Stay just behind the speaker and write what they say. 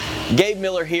Gabe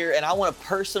Miller here, and I want to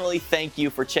personally thank you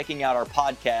for checking out our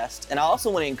podcast. And I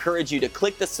also want to encourage you to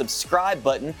click the subscribe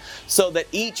button so that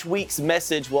each week's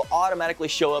message will automatically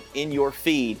show up in your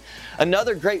feed.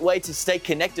 Another great way to stay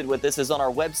connected with us is on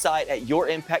our website at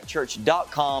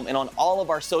yourimpactchurch.com and on all of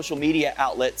our social media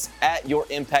outlets at Your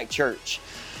Impact Church.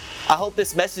 I hope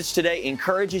this message today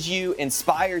encourages you,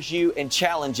 inspires you, and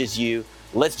challenges you.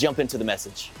 Let's jump into the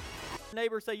message.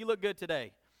 Neighbor, say, you look good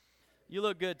today. You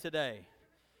look good today.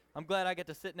 I'm glad I get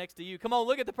to sit next to you. Come on,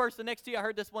 look at the person next to you. I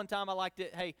heard this one time. I liked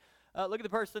it. Hey, look at the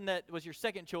person that was your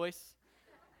second choice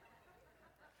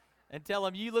and tell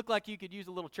them you look like you could use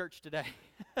a little church today.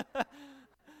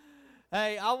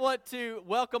 Hey, I want to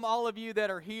welcome all of you that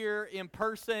are here in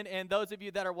person and those of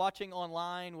you that are watching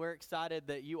online. We're excited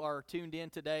that you are tuned in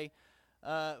today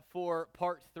for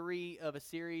part 3 of a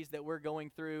series that we're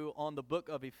going through on the book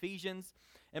of Ephesians.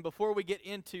 And before we get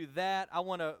into that, I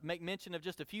want to make mention of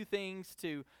just a few things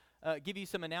to give you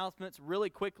some announcements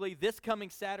really quickly. This coming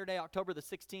Saturday, October the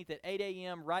 16th at 8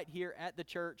 a.m. right here at the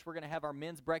church, we're going to have our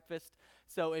men's breakfast.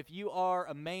 So if you are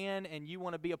a man and you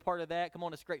want to be a part of that, come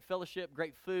on, it's great fellowship,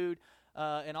 great food,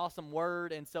 an awesome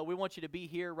word. And so we want you to be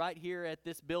here right here at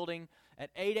this building at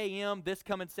 8 a.m. this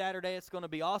coming Saturday. It's going to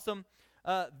be awesome.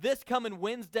 This coming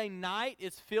Wednesday night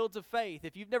is Fields of Faith.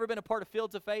 If you've never been a part of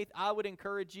Fields of Faith, I would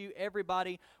encourage you,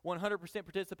 everybody, 100%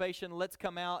 participation. Let's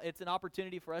come out. It's an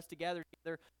opportunity for us to gather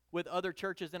together with other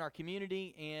churches in our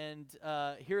community and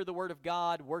hear the Word of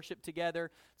God, worship together.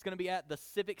 It's going to be at the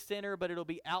Civic Center, but it'll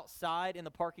be outside in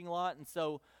the parking lot, and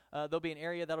so there'll be an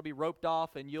area that'll be roped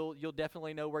off, and you'll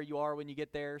definitely know where you are when you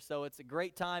get there. So it's a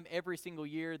great time every single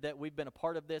year that we've been a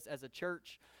part of this as a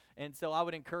church. And so I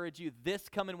would encourage you this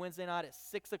coming Wednesday night at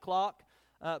 6 o'clock,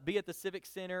 be at the Civic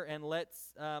Center, and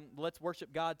let's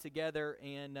worship God together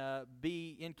and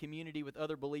be in community with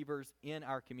other believers in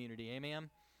our community. Amen.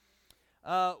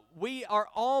 We are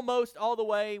almost all the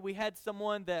way. We had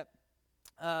someone that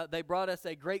they brought us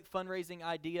a great fundraising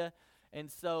idea,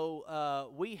 and so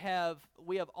we have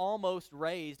almost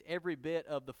raised every bit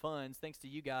of the funds, thanks to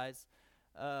you guys,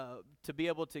 to be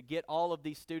able to get all of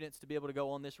these students to be able to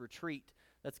go on this retreat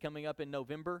that's coming up in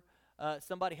November.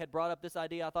 Somebody had brought up this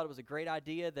idea. I thought it was a great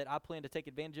idea that I plan to take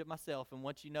advantage of myself, and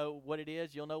once you know what it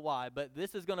is, you'll know why. But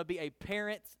this is going to be a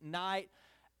parents' night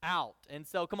out. And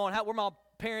so, come on, where my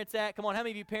parents at? Come on, how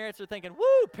many of you parents are thinking,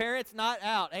 woo, parents' night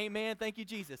out? Amen, thank you,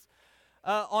 Jesus.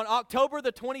 On October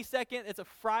the 22nd, it's a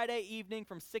Friday evening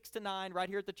from 6 to 9 right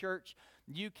here at the church.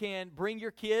 You can bring your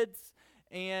kids.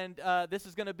 And this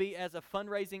is going to be as a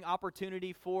fundraising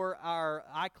opportunity for our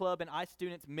iClub and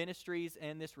iStudents ministries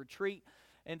and this retreat.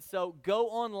 And so go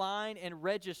online and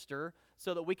register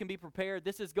so that we can be prepared.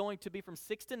 This is going to be from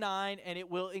 6 to 9, and it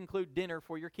will include dinner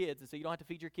for your kids. And so you don't have to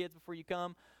feed your kids before you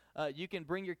come. You can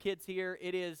bring your kids here.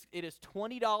 It is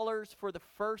 $20 for the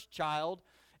first child.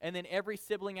 And then every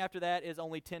sibling after that is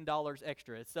only $10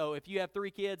 extra. So if you have 3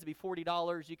 kids, it'd be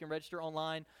 $40. You can register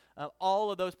online.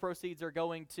 All of those proceeds are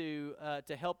going to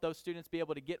help those students be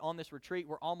able to get on this retreat.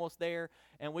 We're almost there,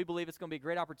 and we believe it's going to be a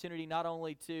great opportunity not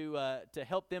only to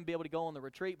help them be able to go on the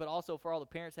retreat, but also for all the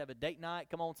parents to have a date night.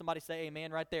 Come on, somebody say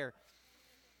amen right there.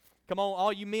 Come on,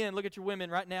 all you men, look at your women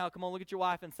right now. Come on, look at your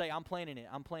wife and say, I'm planning it,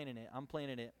 I'm planning it, I'm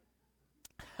planning it.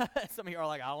 Some of you are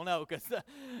like, I don't know, because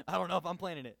I don't know if I'm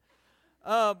planning it.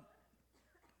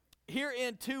 Here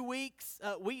in 2 weeks,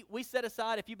 we set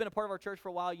aside, if you've been a part of our church for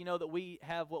a while, you know that we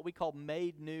have what we call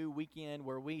Made New Weekend,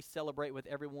 where we celebrate with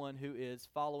everyone who is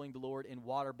following the Lord in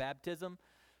water baptism.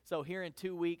 So here in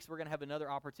 2 weeks, we're going to have another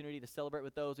opportunity to celebrate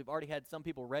with those. We've already had some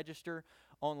people register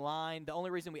online. The only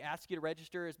reason we ask you to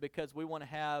register is because we want to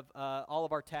have all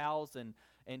of our towels and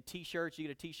T-shirts. You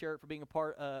get a T-shirt for being a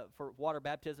part for water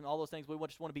baptism, all those things. We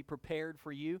just want to be prepared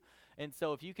for you. And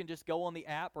so if you can just go on the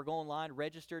app or go online,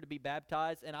 register to be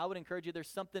baptized. And I would encourage you, there's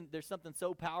something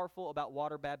so powerful about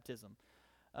water baptism.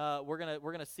 We're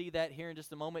gonna see that here in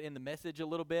just a moment in the message a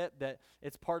little bit, that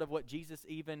it's part of what Jesus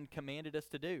even commanded us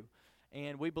to do.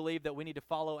 And we believe that we need to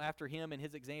follow after him and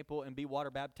his example and be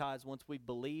water baptized once we've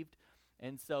believed.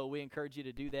 And so we encourage you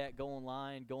to do that. Go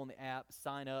online, go on the app,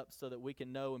 sign up so that we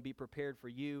can know and be prepared for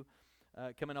you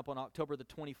coming up on October the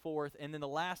 24th. And then the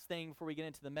last thing before we get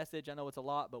into the message, I know it's a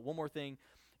lot, but one more thing,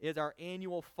 is our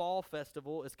annual Fall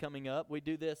Festival is coming up. We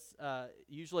do this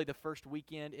usually the first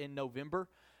weekend in November.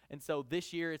 And so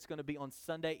this year it's going to be on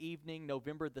Sunday evening,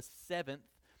 November the 7th.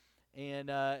 And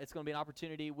it's going to be an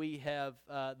opportunity. We have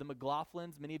the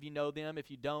McLaughlins. Many of you know them.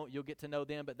 If you don't, you'll get to know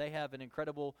them. But they have an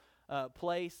incredible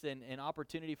place and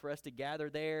opportunity for us to gather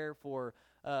there for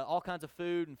all kinds of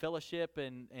food and fellowship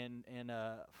and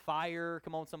fire.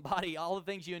 Come on, somebody. All the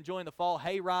things you enjoy in the fall.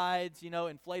 Hay rides,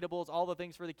 inflatables, all the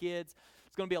things for the kids.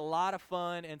 It's going to be a lot of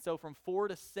fun. And so from 4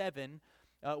 to 7,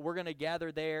 we're going to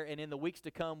gather there. And in the weeks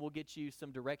to come, we'll get you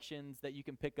some directions that you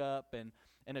can pick up and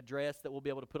an address that we'll be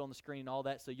able to put on the screen and all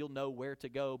that, so you'll know where to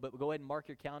go. But go ahead and mark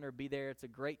your calendar, be there. It's a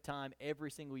great time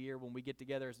every single year when we get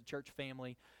together as a church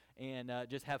family and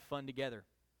just have fun together.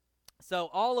 So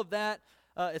all of that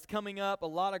is coming up, a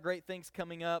lot of great things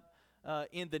coming up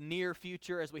in the near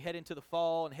future as we head into the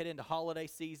fall and head into holiday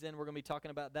season. We're going to be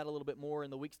talking about that a little bit more in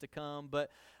the weeks to come.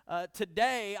 But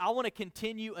today, I want to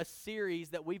continue a series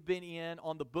that we've been in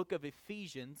on the book of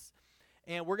Ephesians.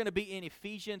 And we're going to be in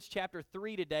Ephesians chapter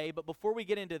 3 today. But before we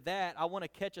get into that, I want to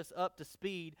catch us up to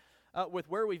speed with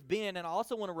where we've been. And I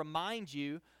also want to remind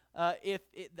you,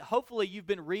 hopefully you've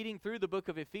been reading through the book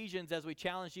of Ephesians as we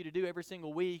challenge you to do every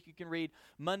single week. You can read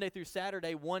Monday through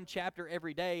Saturday, one chapter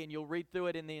every day, and you'll read through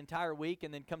it in the entire week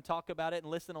and then come talk about it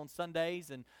and listen on Sundays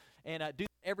and do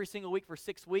every single week for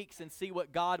 6 weeks and see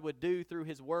what God would do through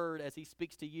His Word as He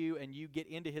speaks to you and you get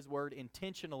into His Word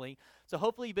intentionally. So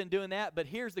hopefully you've been doing that, but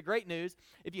here's the great news.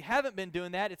 If you haven't been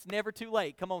doing that, it's never too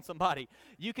late. Come on, somebody.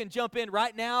 You can jump in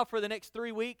right now for the next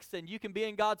 3 weeks and you can be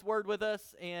in God's Word with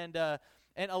us and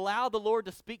allow the Lord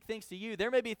to speak things to you. There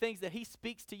may be things that He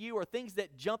speaks to you or things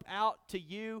that jump out to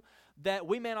you that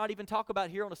we may not even talk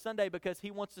about here on a Sunday because He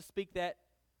wants to speak that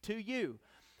to you.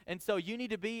 And so you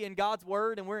need to be in God's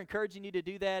Word, and we're encouraging you to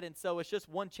do that. And so it's just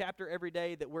one chapter every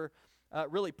day that we're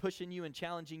really pushing you and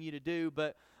challenging you to do.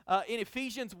 But in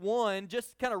Ephesians 1,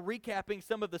 just kind of recapping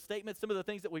some of the statements, some of the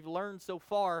things that we've learned so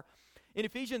far. In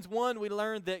Ephesians 1, we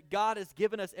learned that God has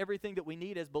given us everything that we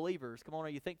need as believers. Come on, are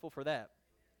you thankful for that?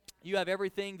 You have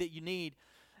everything that you need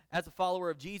as a follower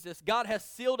of Jesus. God has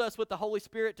sealed us with the Holy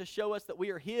Spirit to show us that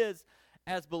we are His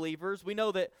as believers. We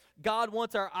know that God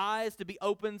wants our eyes to be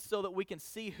open so that we can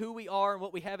see who we are and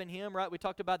what we have in Him, right? We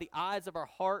talked about the eyes of our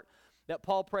heart that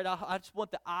Paul prayed. I just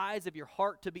want the eyes of your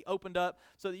heart to be opened up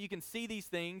so that you can see these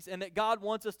things, and that God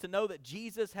wants us to know that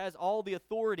Jesus has all the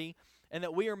authority and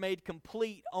that we are made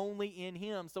complete only in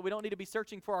Him. So we don't need to be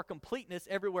searching for our completeness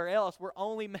everywhere else. We're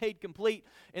only made complete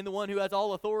in the one who has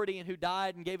all authority and who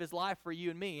died and gave His life for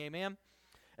you and me. Amen?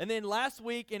 And then last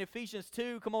week in Ephesians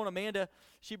 2, come on, Amanda,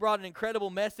 she brought an incredible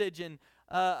message, and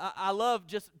I love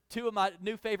just two of my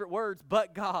new favorite words,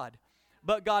 but God.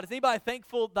 But God. Is anybody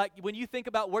thankful, like when you think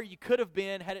about where you could have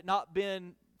been had it not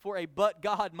been for a but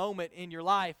God moment in your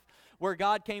life, where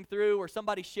God came through, or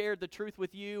somebody shared the truth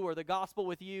with you or the gospel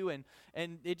with you, and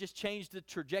it just changed the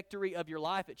trajectory of your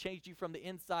life. It changed you from the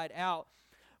inside out.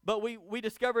 But we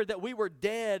discovered that we were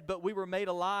dead, but we were made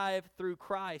alive through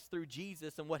Christ, through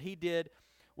Jesus and what He did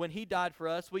when He died for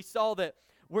us. We saw that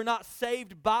we're not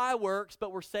saved by works,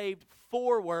 but we're saved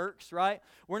for works, right?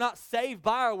 We're not saved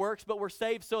by our works, but we're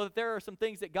saved so that there are some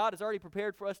things that God has already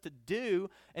prepared for us to do,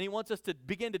 and He wants us to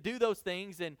begin to do those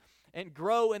things and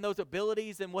grow in those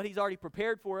abilities and what He's already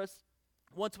prepared for us.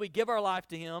 Once we give our life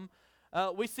to Him,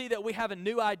 we see that we have a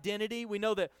new identity. We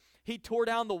know that He tore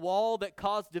down the wall that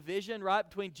caused division, right,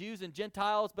 between Jews and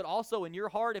Gentiles, but also in your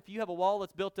heart, if you have a wall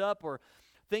that's built up or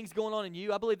things going on in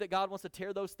you, I believe that God wants to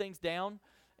tear those things down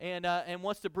and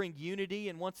wants to bring unity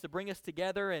and wants to bring us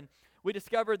together. And we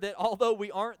discovered that although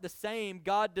we aren't the same,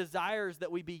 God desires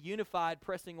that we be unified,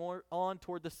 pressing on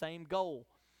toward the same goal.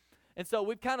 And so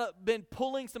we've kind of been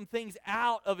pulling some things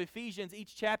out of Ephesians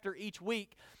each chapter, each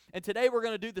week. And today we're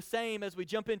going to do the same as we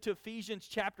jump into Ephesians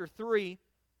chapter 3.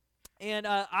 And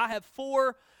I have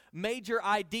 4 major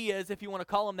ideas, if you want to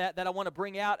call them that I want to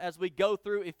bring out as we go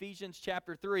through Ephesians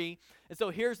chapter 3. And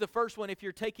so here's the first one. If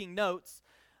you're taking notes,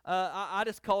 I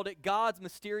just called it God's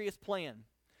mysterious plan.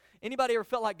 Anybody ever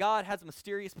felt like God has a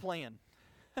mysterious plan?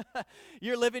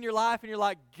 You're living your life and you're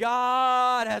like,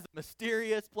 God has a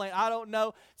mysterious plan. I don't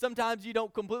know. Sometimes you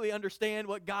don't completely understand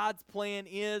what God's plan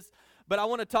is. But I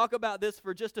want to talk about this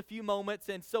for just a few moments.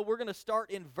 And so we're going to start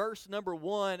in verse number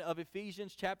 1 of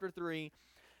Ephesians chapter 3.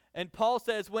 And Paul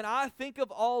says, when I think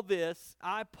of all this,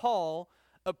 I, Paul,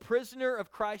 a prisoner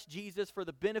of Christ Jesus for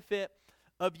the benefit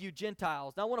of you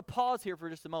Gentiles. Now I want to pause here for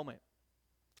just a moment,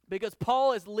 because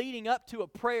Paul is leading up to a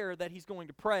prayer that he's going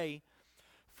to pray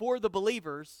for the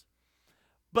believers,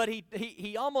 but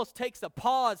he almost takes a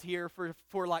pause here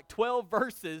for like 12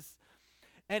 verses,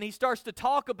 and he starts to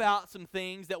talk about some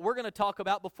things that we're going to talk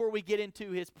about before we get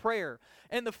into his prayer.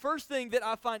 And the first thing that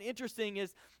I find interesting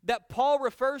is that Paul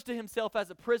refers to himself as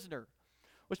a prisoner,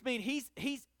 which means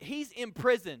he's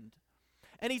imprisoned.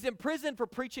 And he's imprisoned for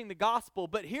preaching the gospel.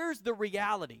 But here's the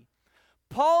reality.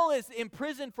 Paul is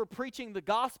imprisoned for preaching the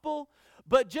gospel,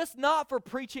 but just not for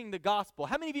preaching the gospel.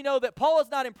 How many of you know that Paul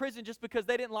is not in prison just because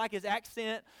they didn't like his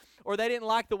accent or they didn't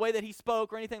like the way that he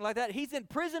spoke or anything like that? He's in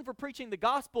prison for preaching the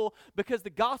gospel because the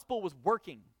gospel was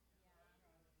working.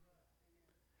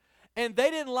 And they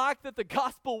didn't like that the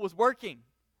gospel was working.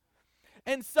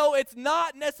 And so it's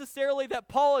not necessarily that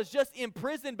Paul is just in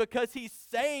prison because he's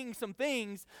saying some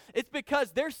things. It's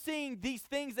because they're seeing these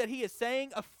things that he is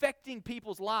saying affecting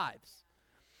people's lives.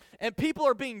 And people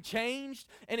are being changed,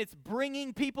 and it's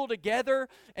bringing people together.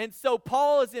 And so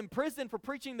Paul is in prison for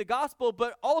preaching the gospel,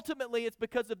 but ultimately it's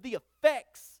because of the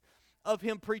effects of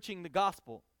him preaching the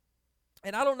gospel.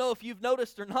 And I don't know if you've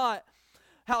noticed or not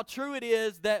how true it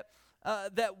is that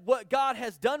what God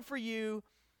has done for you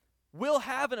will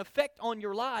have an effect on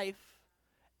your life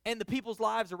and the people's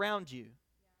lives around you.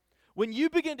 When you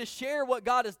begin to share what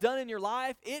God has done in your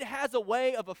life, it has a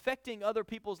way of affecting other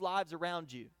people's lives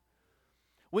around you.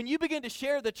 When you begin to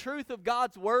share the truth of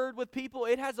God's word with people,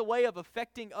 it has a way of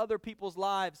affecting other people's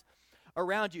lives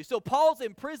around you. So Paul's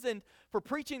imprisoned for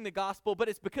preaching the gospel, but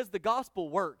it's because the gospel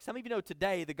works. How many of you know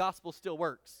today the gospel still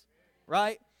works,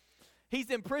 right? He's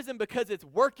in prison because it's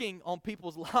working on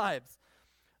people's lives.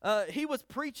 He was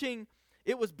preaching,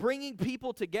 it was bringing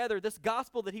people together. This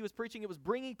gospel that he was preaching, it was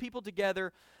bringing people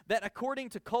together that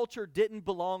according to culture didn't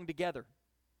belong together.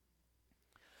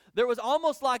 There was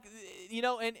almost like,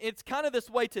 and it's kind of this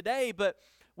way today, but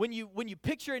when you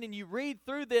picture it and you read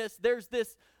through this, there's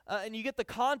this, and you get the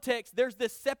context, there's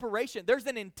this separation. There's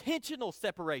an intentional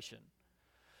separation.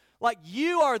 Like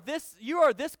you are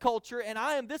this culture and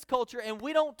I am this culture and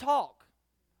we don't talk.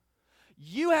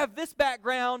 You have this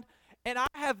background and I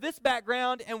have this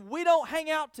background and we don't hang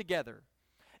out together.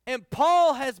 And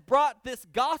Paul has brought this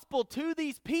gospel to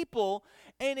these people,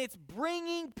 and it's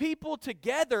bringing people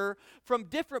together from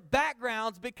different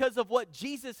backgrounds because of what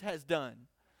Jesus has done.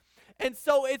 And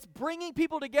so it's bringing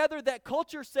people together that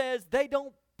culture says they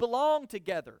don't belong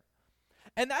together.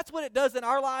 And that's what it does in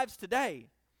our lives today.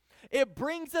 It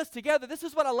brings us together. This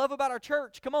is what I love about our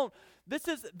church. Come on. This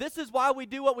is why we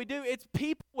do what we do. It's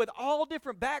people with all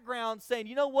different backgrounds saying,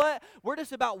 you know what? We're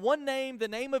just about one name, the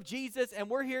name of Jesus, and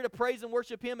we're here to praise and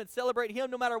worship him and celebrate him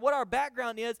no matter what our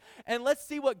background is, and let's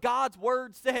see what God's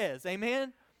word says.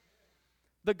 Amen?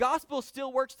 The gospel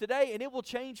still works today, and it will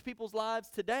change people's lives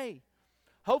today.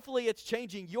 Hopefully it's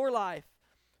changing your life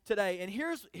today. And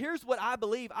here's what I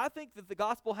believe. I think that the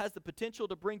gospel has the potential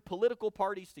to bring political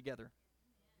parties together.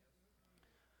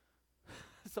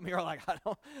 Some of you are like,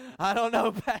 I don't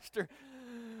know, Pastor.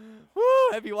 Woo,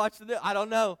 have you watched it? I don't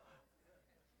know.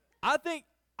 I think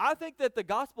that the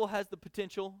gospel has the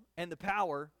potential and the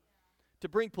power to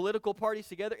bring political parties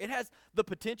together. It has the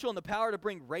potential and the power to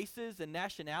bring races and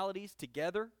nationalities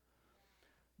together.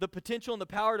 The potential and the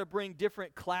power to bring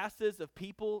different classes of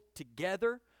people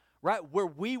together. Right, where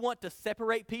we want to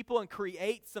separate people and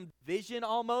create some division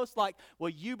almost, like, well,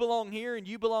 you belong here and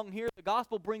you belong here. The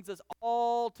gospel brings us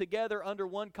all together under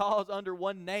one cause, under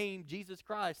one name, Jesus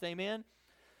Christ, amen?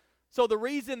 So the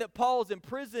reason that Paul's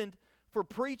imprisoned for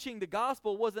preaching the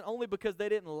gospel wasn't only because they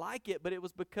didn't like it, but it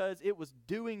was because it was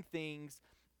doing things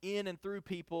in and through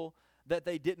people that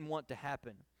they didn't want to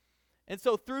happen. And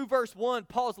so through verse 1,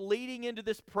 Paul's leading into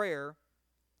this prayer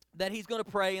that he's going to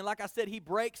pray. And like I said, he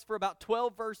breaks for about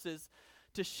 12 verses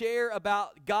to share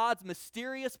about God's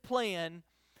mysterious plan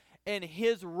and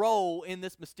his role in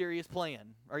this mysterious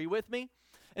plan. Are you with me?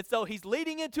 And so he's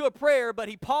leading into a prayer, but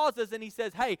he pauses and he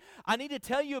says, hey, I need to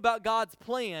tell you about God's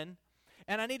plan,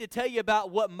 and I need to tell you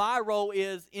about what my role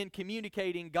is in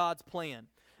communicating God's plan.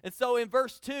 And so in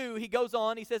verse 2, he goes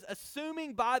on, he says,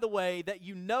 assuming, by the way, that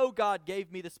you know God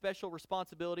gave me the special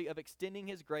responsibility of extending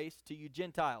his grace to you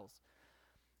Gentiles.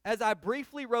 As I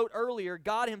briefly wrote earlier,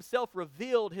 God himself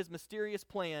revealed his mysterious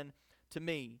plan to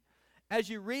me. As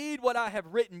you read what I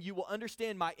have written, you will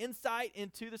understand my insight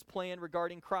into this plan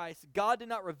regarding Christ. God did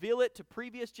not reveal it to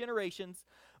previous generations,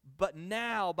 but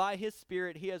now by his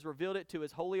Spirit he has revealed it to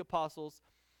his holy apostles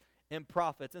and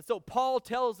prophets. And so Paul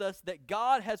tells us that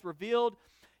God has revealed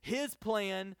his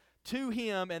plan to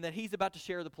him and that he's about to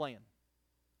share the plan.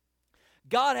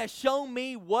 God has shown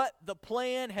me what the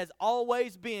plan has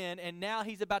always been, and now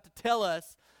he's about to tell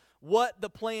us what the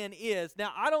plan is.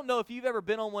 Now, I don't know if you've ever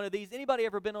been on one of these. Anybody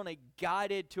ever been on a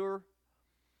guided tour?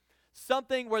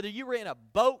 Something, whether you were in a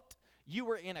boat, you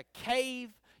were in a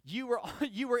cave, you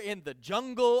were in the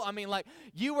jungle. I mean, like,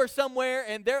 you were somewhere,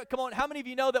 and there, come on, how many of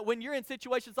you know that when you're in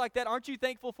situations like that, aren't you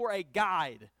thankful for a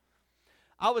guide?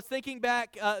 I was thinking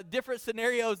back different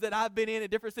scenarios that I've been in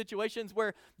different situations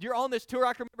where you're on this tour.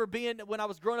 I can remember being, when I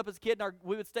was growing up as a kid, and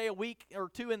we would stay a week or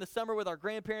two in the summer with our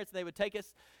grandparents, and they would take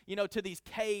us, to these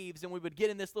caves, and we would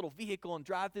get in this little vehicle and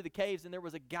drive through the caves, and there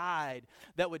was a guide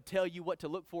that would tell you what to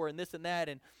look for and this and that.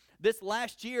 And this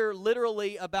last year,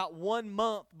 literally about 1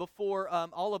 month before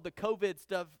all of the COVID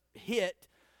stuff hit,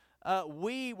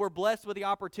 we were blessed with the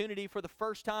opportunity for the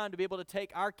first time to be able to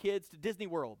take our kids to Disney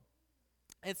World.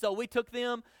 And so we took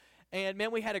them, and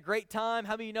man, we had a great time.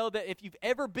 How many of you know that if you've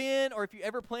ever been or if you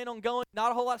ever plan on going,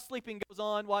 not a whole lot of sleeping goes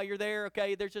on while you're there,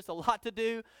 okay? There's just a lot to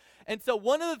do. And so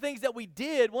one of the things that we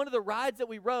did, one of the rides that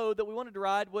we rode that we wanted to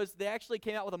ride was they actually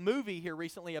came out with a movie here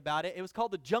recently about it. It was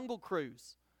called the Jungle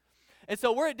Cruise. And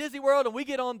so we're at Disney World, and we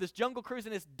get on this Jungle Cruise,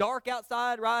 and it's dark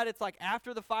outside, right? It's like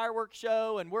after the fireworks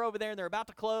show, and we're over there, and they're about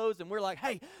to close, and we're like,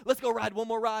 hey, let's go ride one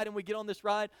more ride, and we get on this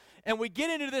ride. And we get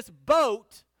into this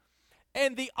boat,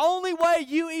 and the only way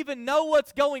you even know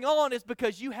what's going on is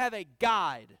because you have a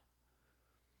guide.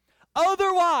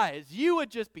 Otherwise, you would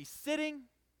just be sitting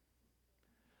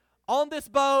on this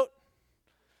boat,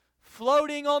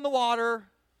 floating on the water.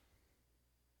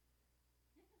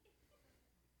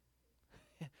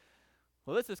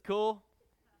 Well, this is cool.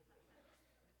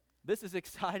 This is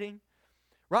exciting.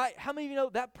 Right? How many of you know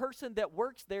that person that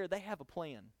works there, they have a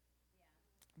plan?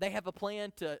 They have a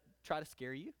plan to try to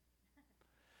scare you.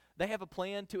 They have a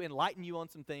plan to enlighten you on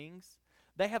some things.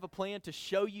 They have a plan to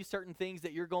show you certain things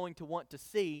that you're going to want to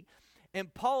see.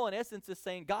 And Paul, in essence, is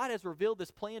saying, God has revealed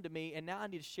this plan to me, and now I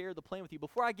need to share the plan with you.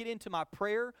 Before I get into my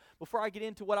prayer, before I get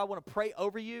into what I want to pray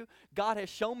over you, God has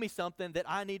shown me something that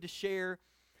I need to share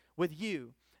with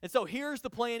you. And so here's the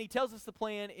plan. He tells us the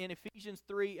plan in Ephesians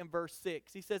 3 and verse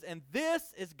 6. He says, and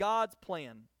this is God's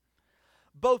plan.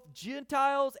 Both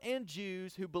Gentiles and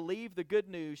Jews who believe the good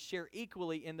news share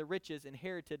equally in the riches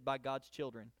inherited by God's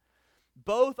children.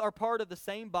 Both are part of the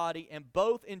same body, and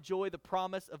both enjoy the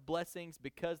promise of blessings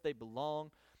because they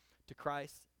belong to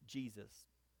Christ Jesus.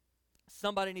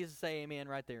 Somebody needs to say amen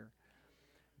right there.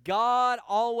 God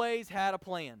always had a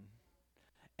plan,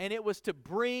 and it was to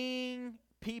bring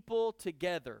people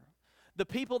together. The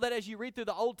people that, as you read through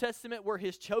the Old Testament, were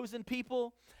his chosen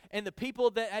people, and the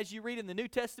people that, as you read in the New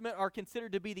Testament, are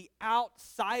considered to be the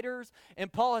outsiders,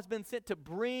 and Paul has been sent to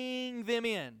bring them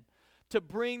in. To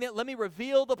bring that, let me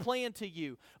reveal the plan to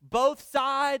you. Both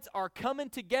sides are coming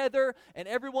together, and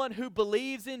everyone who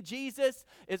believes in Jesus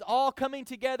is all coming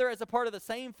together as a part of the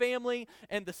same family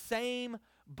and the same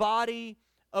body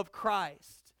of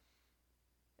Christ.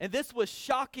 And this was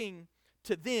shocking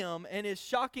to them, and is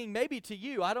shocking maybe to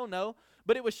you, I don't know,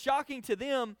 but it was shocking to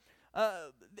them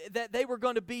that they were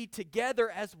going to be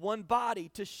together as one body,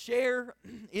 to share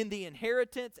in the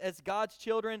inheritance as God's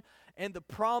children and the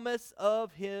promise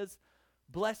of his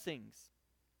blessings.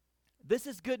 This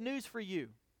is good news for you,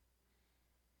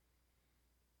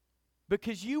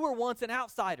 because you were once an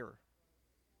outsider.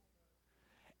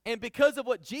 And because of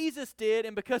what Jesus did,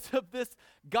 and because of this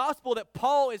gospel that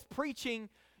Paul is preaching,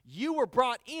 you were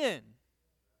brought in.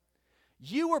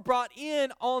 You were brought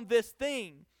in on this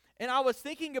thing. And I was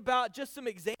thinking about just some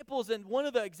examples, and one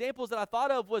of the examples that I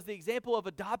thought of was the example of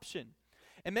adoption.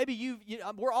 And maybe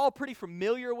we're all pretty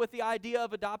familiar with the idea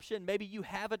of adoption. Maybe you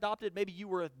have adopted. Maybe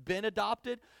you have been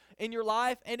adopted in your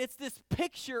life. And it's this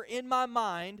picture in my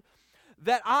mind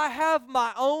that I have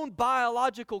my own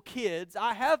biological kids.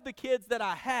 I have the kids that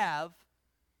I have.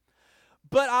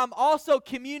 But I'm also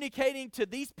communicating to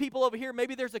these people over here.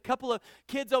 Maybe there's a couple of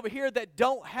kids over here that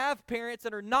don't have parents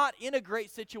and are not in a great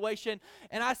situation.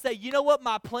 And I say, you know what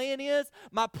my plan is?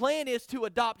 My plan is to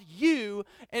adopt you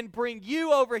and bring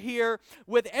you over here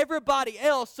with everybody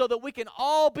else so that we can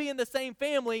all be in the same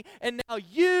family. And now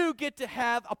you get to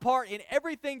have a part in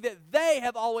everything that they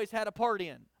have always had a part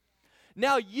in.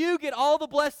 Now you get all the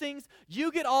blessings,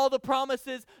 you get all the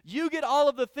promises, you get all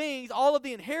of the things, all of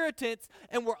the inheritance,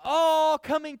 and we're all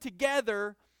coming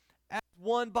together as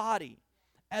one body,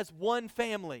 as one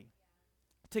family,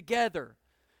 together.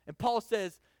 And Paul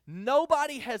says,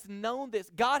 nobody has known this.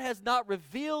 God has not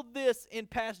revealed this in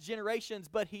past generations,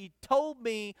 but he told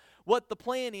me what the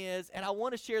plan is, and I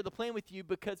want to share the plan with you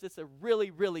because it's a really,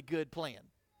 really good plan.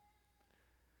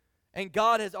 And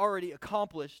God has already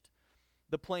accomplished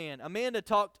the plan. Amanda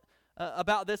talked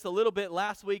about this a little bit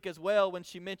last week as well when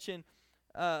she mentioned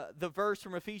the verse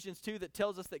from Ephesians 2 that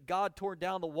tells us that God tore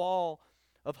down the wall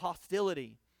of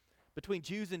hostility between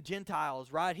Jews and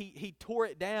Gentiles, right? He tore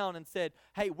it down and said,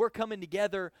 hey, we're coming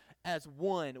together as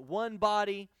one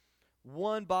body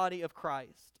of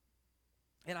Christ.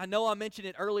 And I know I mentioned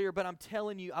it earlier, but I'm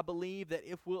telling you, I believe that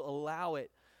if we'll allow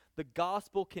it, the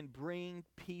gospel can bring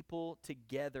people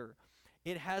together.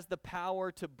 It has the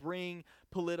power to bring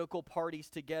political parties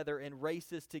together and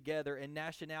races together and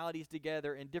nationalities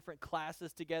together and different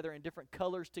classes together and different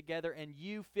colors together, and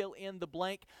you fill in the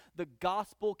blank. The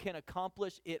gospel can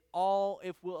accomplish it all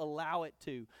if we'll allow it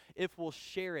to, if we'll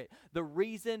share it. The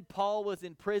reason Paul was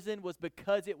in prison was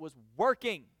because it was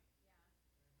working.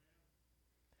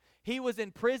 He was in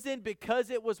prison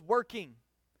because it was working,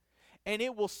 and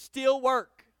it will still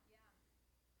work.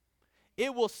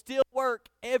 It will still work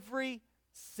every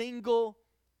single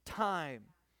time.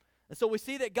 And so we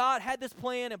see that God had this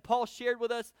plan, and Paul shared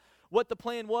with us what the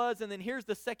plan was. And then here's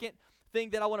the second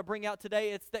thing that I want to bring out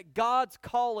today. It's that God's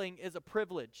calling is a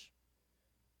privilege.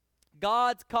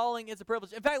 God's calling is a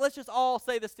privilege. In fact, let's just all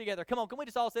say this together. Come on, can we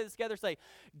just all say this together? Say,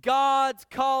 God's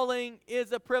calling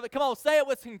is a privilege. Come on, say it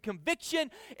with some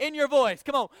conviction in your voice.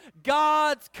 Come on,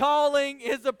 God's calling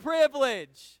is a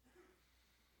privilege.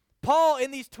 Paul,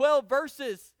 in these 12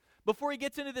 verses, before he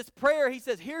gets into this prayer, he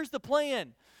says, here's the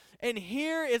plan. And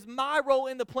here is my role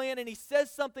in the plan. And he says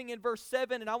something in verse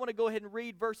 7, and I want to go ahead and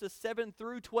read verses 7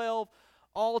 through 12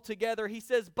 all together. He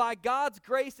says, by God's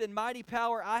grace and mighty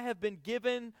power, I have been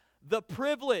given the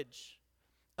privilege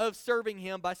of serving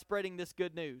him by spreading this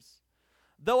good news.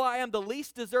 Though I am the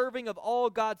least deserving of all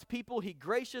God's people, he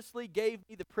graciously gave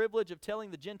me the privilege of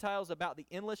telling the Gentiles about the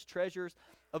endless treasures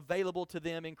available to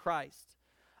them in Christ.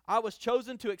 I was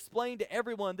chosen to explain to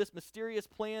everyone this mysterious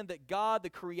plan that God, the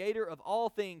creator of all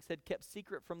things, had kept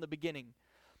secret from the beginning.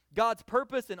 God's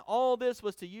purpose in all this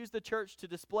was to use the church to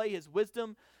display his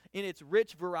wisdom in its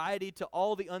rich variety to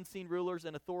all the unseen rulers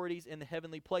and authorities in the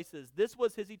heavenly places. This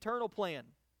was his eternal plan,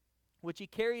 which he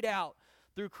carried out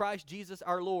through Christ Jesus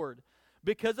our Lord.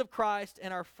 Because of Christ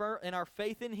and our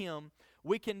faith in him,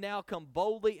 we can now come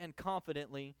boldly and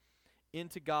confidently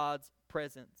into God's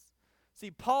presence.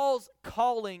 See, Paul's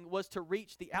calling was to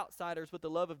reach the outsiders with the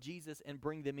love of Jesus and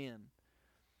bring them in.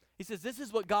 He says, this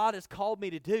is what God has called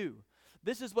me to do.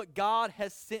 This is what God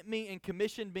has sent me and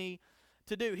commissioned me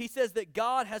to do. He says that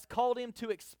God has called him to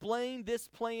explain this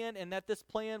plan, and that this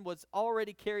plan was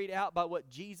already carried out by what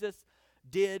Jesus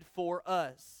did for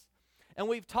us. And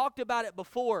we've talked about it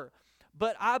before,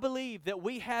 but I believe that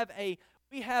we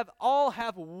all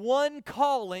have one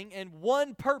calling and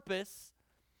one purpose,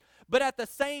 but at the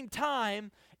same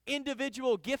time,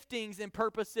 individual giftings and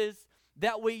purposes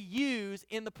that we use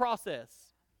in the process.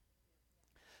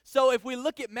 So if we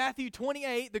look at Matthew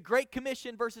 28, the Great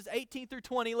Commission, verses 18 through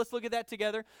 20, let's look at that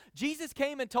together. Jesus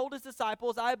came and told his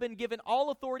disciples, I have been given all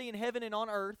authority in heaven and on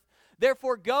earth.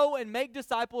 Therefore go and make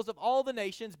disciples of all the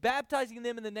nations, baptizing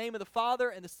them in the name of the Father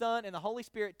and the Son and the Holy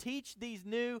Spirit. Teach these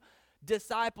new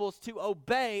disciples to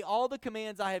obey all the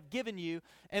commands I have given you,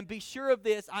 and be sure of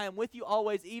this, I am with you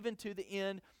always, even to the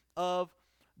end of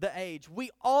the age.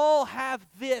 We all have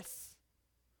this.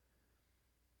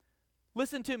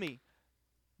 Listen to me.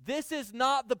 This is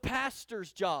not the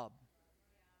pastor's job.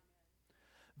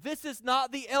 This is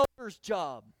not the elder's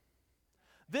job.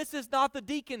 This is not the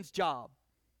deacon's job.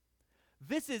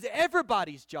 This is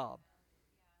everybody's job.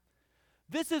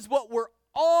 This is what we're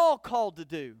all called to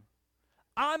do.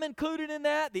 I'm included in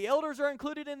that. The elders are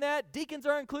included in that. Deacons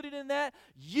are included in that.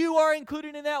 You are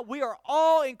included in that. We are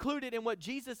all included in what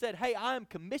Jesus said, hey, I am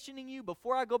commissioning you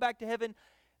before I go back to heaven.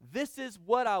 This is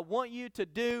what I want you to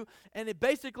do. And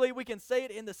basically, we can say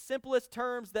it in the simplest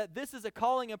terms that this is a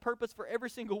calling and purpose for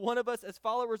every single one of us as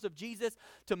followers of Jesus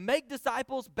to make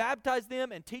disciples, baptize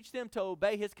them, and teach them to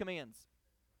obey his commands.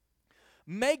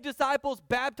 Make disciples,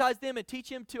 baptize them, and teach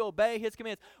them to obey his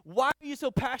commands. Why are you so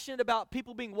passionate about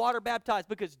people being water baptized?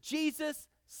 Because Jesus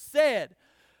said,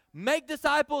 make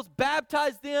disciples,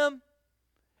 baptize them,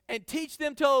 and teach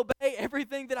them to obey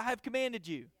everything that I have commanded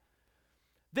you.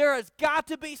 There has got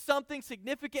to be something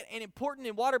significant and important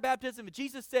in water baptism. And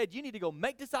Jesus said you need to go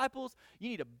make disciples, you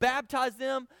need to baptize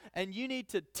them, and you need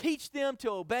to teach them to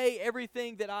obey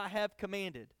everything that I have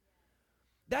commanded.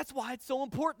 That's why it's so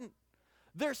important.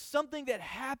 There's something that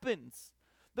happens.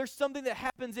 There's something that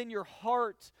happens in your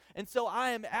heart. And so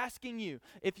I am asking you,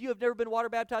 if you have never been water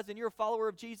baptized and you're a follower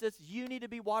of Jesus, you need to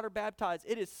be water baptized.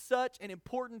 It is such an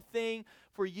important thing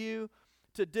for you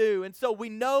to do. And so we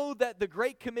know that the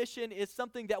Great Commission is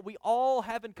something that we all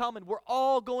have in common. We're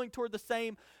all going toward the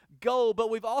same goal. But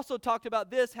we've also talked about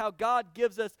this, how God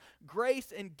gives us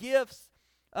grace and gifts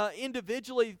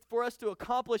individually for us to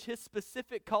accomplish his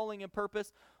specific calling and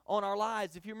purpose on our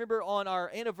lives. If you remember on our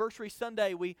anniversary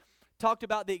Sunday, we talked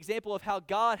about the example of how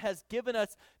God has given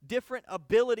us different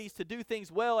abilities to do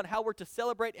things well and how we're to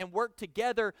celebrate and work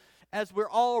together as we're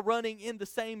all running in the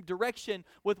same direction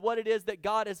with what it is that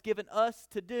God has given us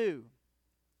to do.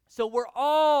 So we're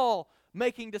all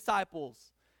making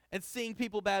disciples and seeing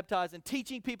people baptized and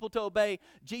teaching people to obey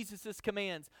Jesus'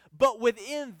 commands. But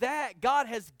within that, God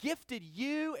has gifted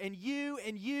you and you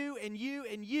and you and you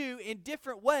and you in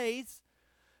different ways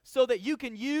so that you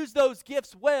can use those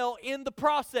gifts well in the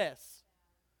process.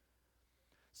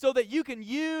 So that you can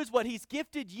use what he's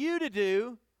gifted you to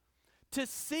do to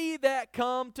see that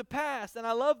come to pass. And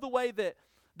I love the way that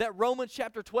Romans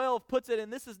chapter 12 puts it,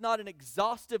 and this is not an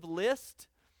exhaustive list,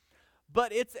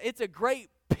 but it's a great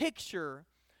picture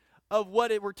of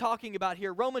what we're talking about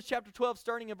here. Romans chapter 12,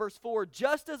 starting in verse 4,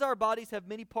 just as our bodies have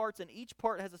many parts and each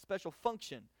part has a special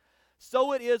function,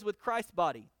 so it is with Christ's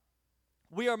body.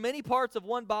 We are many parts of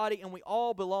one body, and we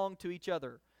all belong to each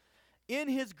other. In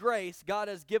His grace, God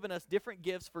has given us different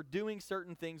gifts for doing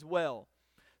certain things well.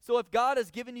 So if God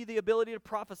has given you the ability to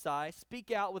prophesy,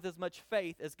 speak out with as much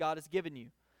faith as God has given you.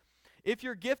 If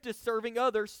your gift is serving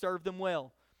others, serve them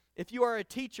well. If you are a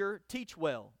teacher, teach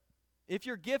well. If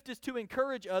your gift is to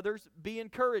encourage others, be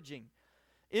encouraging.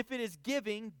 If it is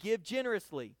giving, give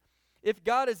generously. If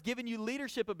God has given you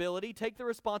leadership ability, take the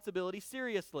responsibility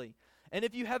seriously. And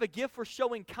if you have a gift for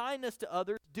showing kindness to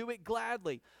others, do it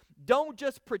gladly. Don't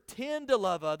just pretend to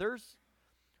love others.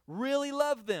 Really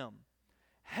love them.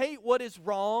 Hate what is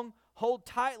wrong. Hold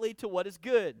tightly to what is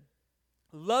good.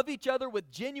 Love each other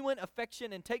with genuine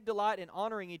affection and take delight in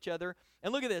honoring each other.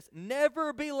 And look at this.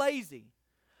 Never be lazy,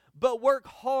 but work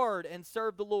hard and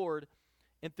serve the Lord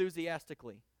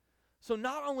enthusiastically. So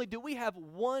not only do we have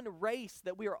one race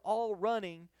that we are all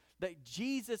running, that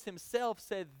Jesus Himself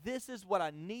said, this is what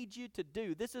I need you to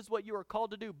do. This is what you are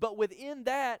called to do. But within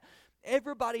that,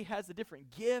 everybody has a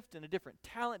different gift and a different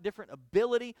talent, different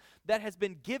ability that has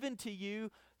been given to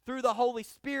you through the Holy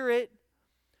Spirit,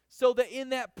 so that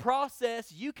in that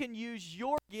process, you can use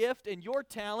your gift and your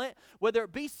talent, whether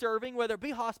it be serving, whether it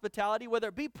be hospitality, whether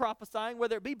it be prophesying,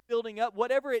 whether it be building up,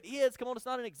 whatever it is. Come on, it's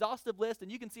not an exhaustive list, and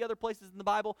you can see other places in the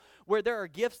Bible where there are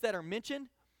gifts that are mentioned,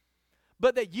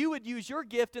 but that you would use your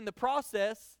gift in the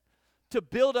process to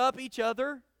build up each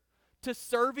other, to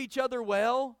serve each other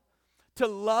well, to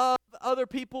love other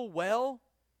people well.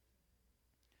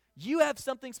 You have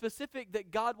something specific that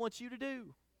God wants you to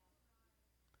do.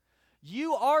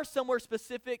 You are somewhere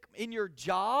specific in your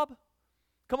job.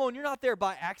 Come on, you're not there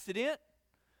by accident.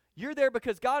 You're there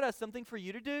because God has something for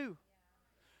you to do.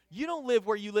 You don't live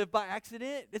where you live by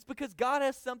accident. It's because God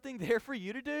has something there for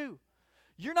you to do.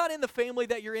 You're not in the family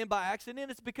that you're in by accident.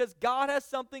 It's because God has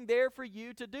something there for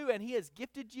you to do, and He has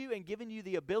gifted you and given you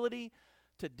the ability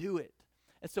to do it.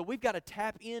 And so we've got to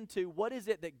tap into what is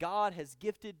it that God has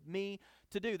gifted me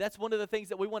to do. That's one of the things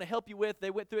that we want to help you with.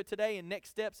 They went through it today in next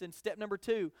steps. And step number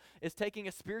 2 is taking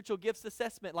a spiritual gifts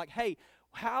assessment. Like, hey,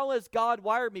 how has God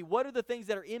wired me? What are the things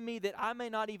that are in me that I may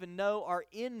not even know are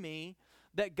in me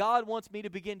that God wants me to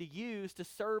begin to use to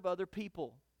serve other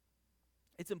people?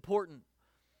 It's important.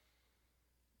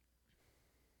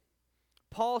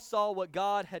 Paul saw what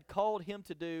God had called him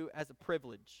to do as a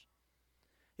privilege.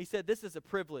 He said, this is a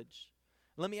privilege.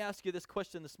 Let me ask you this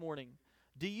question this morning.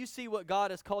 Do you see what God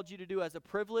has called you to do as a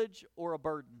privilege or a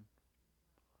burden?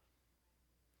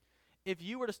 If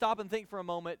you were to stop and think for a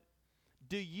moment,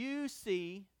 do you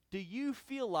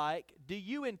feel like, do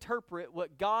you interpret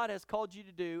what God has called you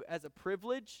to do as a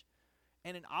privilege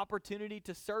and an opportunity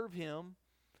to serve Him,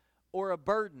 or a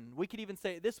burden? We could even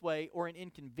say it this way, or an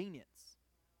inconvenience.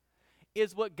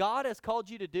 Is what God has called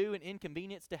you to do an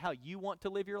inconvenience to how you want to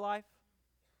live your life?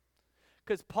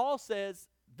 Because Paul says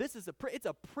it's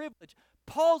a privilege.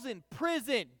 Paul's in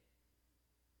prison.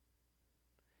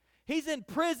 He's in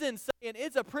prison saying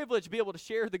it's a privilege to be able to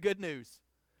share the good news.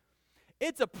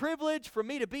 It's a privilege for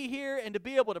me to be here and to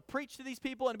be able to preach to these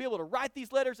people and to be able to write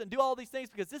these letters and do all these things,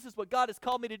 because this is what God has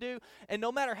called me to do. And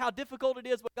no matter how difficult it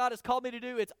is, what God has called me to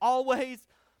do, it's always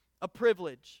a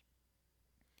privilege.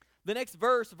 The next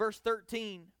verse, verse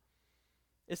 13,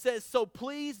 it says, so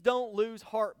please don't lose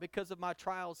heart because of my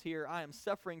trials here. I am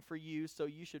suffering for you, so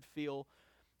you should feel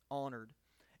honored.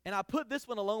 And I put this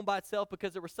one alone by itself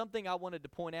because there was something I wanted to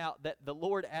point out that the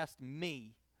Lord asked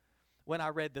me when I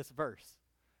read this verse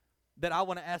that I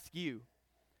want to ask you.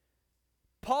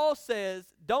 Paul says,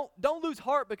 don't lose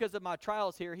heart because of my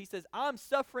trials here. He says, I'm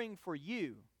suffering for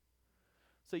you,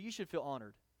 so you should feel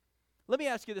honored. Let me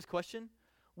ask you this question.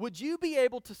 Would you be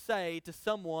able to say to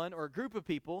someone or a group of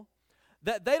people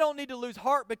that they don't need to lose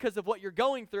heart because of what you're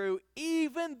going through,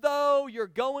 even though you're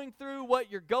going through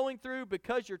what you're going through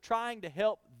because you're trying to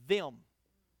help them?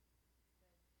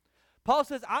 Paul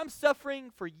says, I'm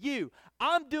suffering for you.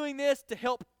 I'm doing this to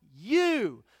help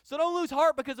you. So don't lose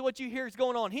heart because of what you hear is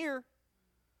going on here.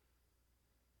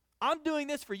 I'm doing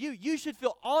this for you. You should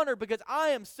feel honored because I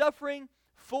am suffering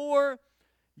for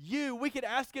you. We could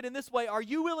ask it in this way. Are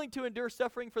you willing to endure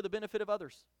suffering for the benefit of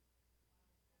others?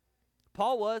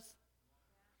 Paul was.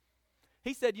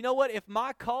 He said, you know what, if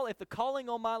the calling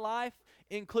on my life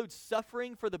includes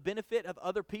suffering for the benefit of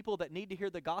other people that need to hear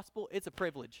the gospel, it's a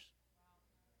privilege.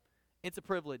 It's a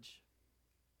privilege.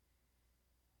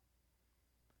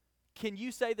 Can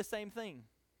you say the same thing?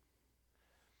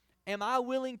 Am I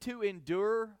willing to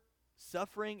endure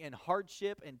suffering and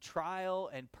hardship and trial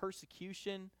and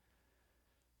persecution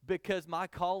because my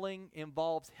calling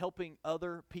involves helping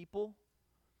other people,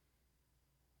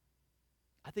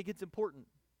 I think it's important.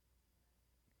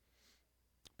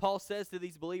 Paul says to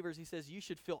these believers, he says, you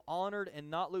should feel honored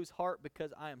and not lose heart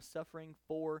because I am suffering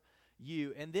for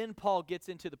you. And then Paul gets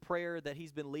into the prayer that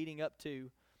he's been leading up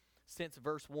to since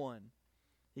verse 1.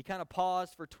 He kind of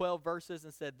paused for 12 verses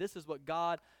and said, this is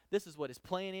what his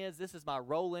plan is. This is my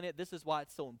role in it. This is why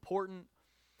it's so important.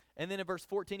 And then in verse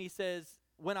 14 he says,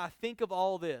 when I think of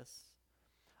all this,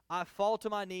 I fall to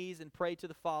my knees and pray to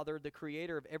the Father, the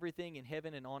creator of everything in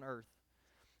heaven and on earth.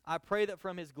 I pray that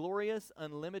from his glorious,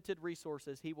 unlimited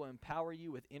resources, he will empower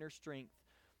you with inner strength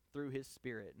through his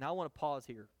Spirit. Now I want to pause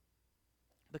here,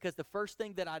 because the first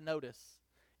thing that I notice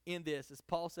in this is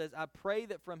Paul says, I pray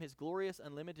that from his glorious,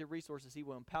 unlimited resources, he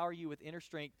will empower you with inner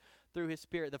strength through his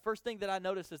Spirit. The first thing that I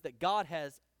notice is that God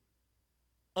has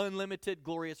unlimited,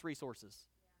 glorious resources.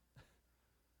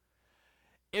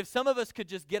 If some of us could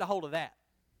just get a hold of that,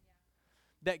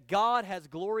 that God has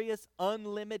glorious,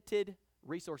 unlimited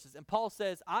resources. And Paul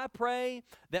says, I pray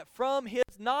that from his,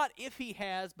 not if he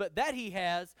has, but that he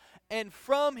has, and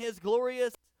from his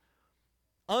glorious,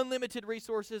 unlimited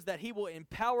resources, that he will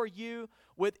empower you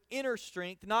with inner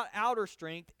strength, not outer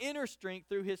strength, inner strength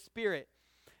through his Spirit.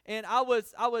 And I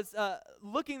was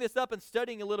looking this up and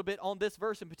studying a little bit on this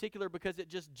verse in particular because it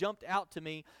just jumped out to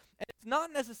me. And it's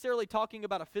not necessarily talking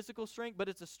about a physical strength, but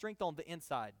it's a strength on the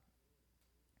inside.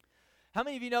 How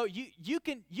many of you know you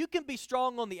can be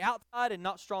strong on the outside and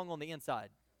not strong on the inside?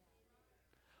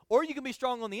 Or you can be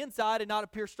strong on the inside and not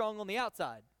appear strong on the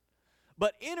outside.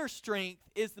 But inner strength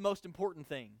is the most important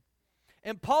thing.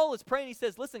 And Paul is praying, he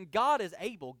says, listen, God is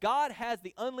able. God has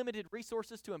the unlimited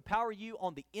resources to empower you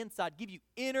on the inside, give you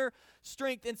inner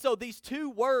strength. And so these two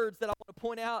words that I want to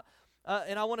point out,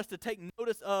 and I want us to take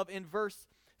notice of in verse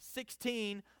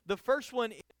 16, the first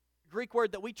one is Greek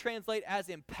word that we translate as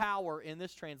empower in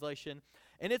this translation.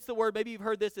 And it's the word, maybe you've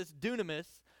heard this, it's dunamis,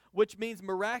 which means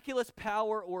miraculous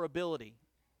power or ability.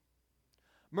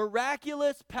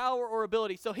 Miraculous power or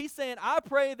ability. So he's saying, I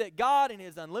pray that God in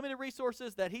his unlimited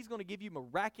resources, that he's going to give you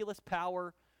miraculous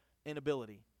power and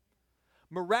ability.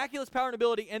 Miraculous power and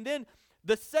ability. And then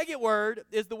the second word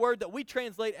is the word that we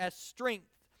translate as strength.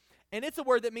 And it's a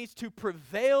word that means to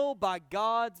prevail by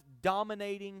God's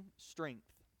dominating strength.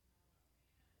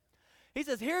 He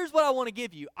says, here's what I want to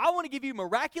give you. I want to give you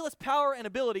miraculous power and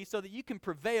ability so that you can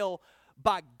prevail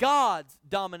by God's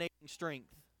dominating strength.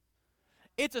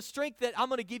 It's a strength that I'm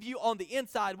going to give you on the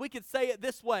inside. We could say it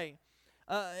this way,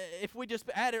 if we just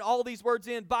added all these words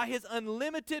in, by his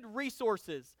unlimited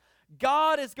resources,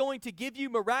 God is going to give you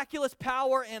miraculous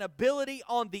power and ability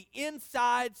on the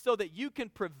inside so that you can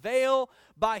prevail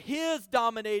by his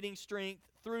dominating strength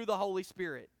through the Holy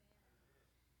Spirit.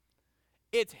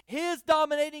 It's his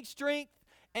dominating strength,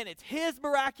 and it's his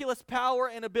miraculous power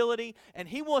and ability, and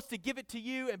he wants to give it to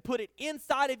you and put it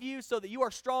inside of you so that you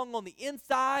are strong on the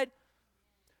inside,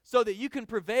 so that you can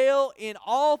prevail in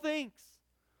all things.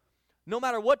 No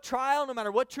matter what trial, no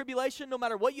matter what tribulation, no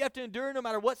matter what you have to endure, no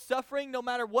matter what suffering, no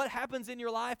matter what happens in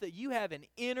your life, that you have an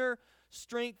inner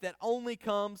strength that only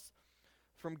comes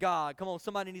from God. Come on,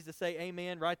 somebody needs to say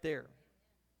amen right there.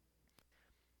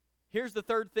 Here's the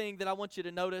third thing that I want you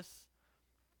to notice.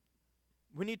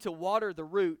 We need to water the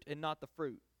root and not the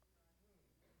fruit.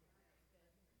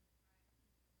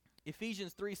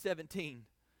 Ephesians 3:17.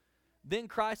 Then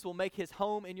Christ will make his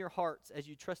home in your hearts as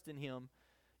you trust in him.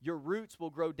 Your roots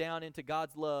will grow down into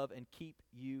God's love and keep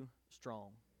you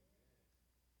strong.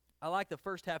 I like the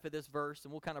first half of this verse,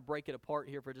 and we'll kind of break it apart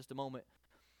here for just a moment.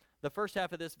 The first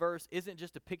half of this verse isn't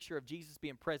just a picture of Jesus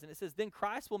being present. It says, then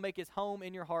Christ will make his home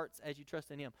in your hearts as you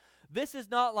trust in him. This is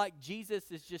not like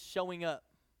Jesus is just showing up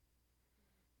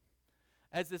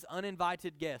as this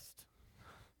uninvited guest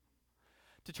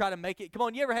to try to make it. Come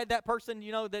on, you ever had that person,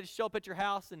 that show up at your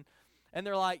house and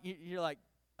they're like, you're like,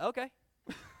 okay.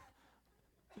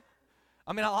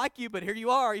 I mean, I like you, but here you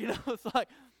are, It's like,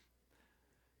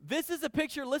 this is a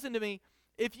picture, listen to me.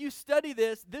 If you study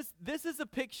this is a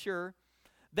picture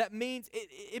that means,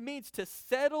 it means to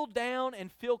settle down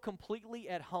and feel completely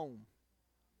at home.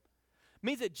 It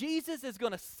means that Jesus is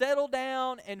going to settle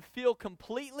down and feel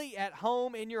completely at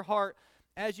home in your heart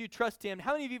as you trust him.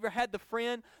 How many of you ever had the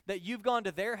friend that you've gone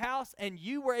to their house and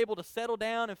you were able to settle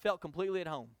down and felt completely at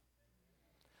home?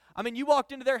 I mean, you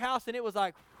walked into their house and it was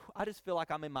like, I just feel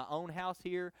like I'm in my own house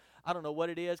here. I don't know what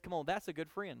it is. Come on, that's a good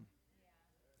friend.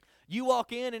 Yeah. You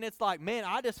walk in and it's like, man,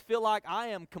 I just feel like I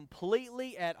am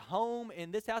completely at home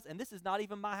in this house, and this is not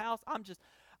even my house. I'm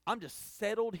just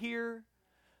settled here.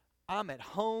 I'm at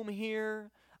home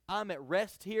here. I'm at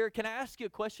rest here. Can I ask you a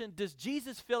question? Does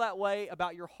Jesus feel that way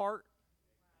about your heart?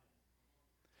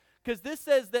 Because this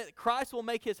says that Christ will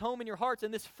make his home in your hearts,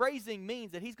 and this phrasing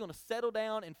means that he's going to settle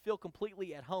down and feel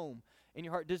completely at home in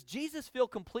your heart. Does Jesus feel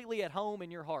completely at home in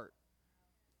your heart?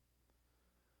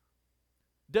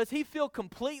 Does he feel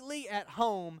completely at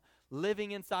home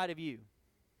living inside of you?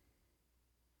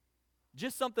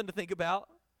 Just something to think about.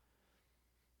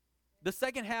 The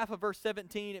second half of verse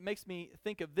 17, it makes me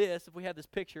think of this. If we have this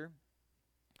picture,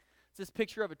 it's this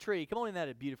picture of a tree. Come on, isn't that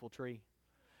a beautiful tree?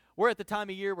 We're at the time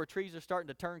of year where trees are starting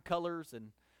to turn colors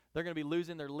and they're going to be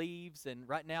losing their leaves. And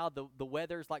right now the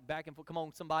weather's like back and forth. Come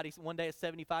on, somebody. One day it's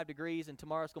 75 degrees and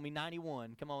tomorrow it's going to be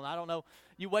 91. Come on, I don't know.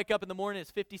 You wake up in the morning,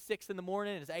 it's 56 in the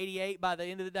morning, and it's 88 by the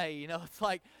end of the day. You know, it's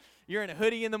like you're in a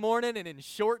hoodie in the morning and in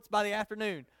shorts by the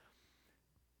afternoon.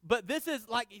 But this is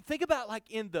like, think about like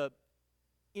in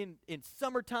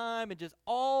summertime and just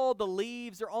all the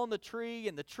leaves are on the tree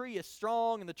and the tree is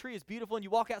strong and the tree is beautiful and you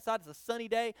walk outside, it's a sunny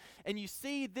day and you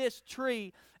see this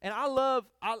tree, and I love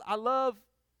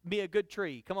me a good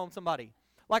tree. Come on, somebody.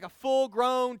 Like a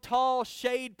full-grown, tall,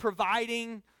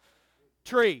 shade-providing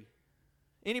tree.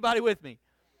 Anybody with me?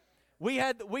 We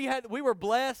were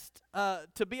blessed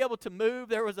to be able to move.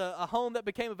 There was a home that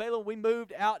became available. We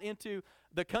moved out into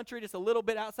the country just a little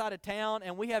bit outside of town,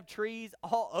 and we have trees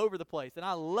all over the place, and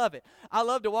I love it. I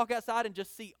love to walk outside and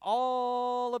just see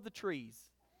all of the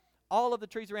trees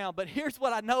around. But here's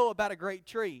what I know about a great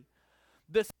tree.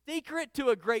 The secret to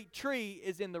a great tree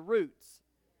is in the roots.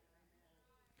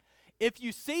 If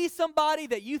you see somebody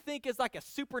that you think is like a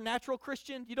supernatural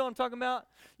Christian, you know what I'm talking about?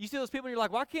 You see those people and you're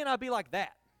like, why can't I be like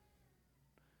that?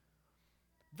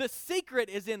 The secret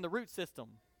is in the root system.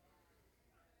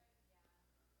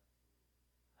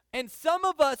 And some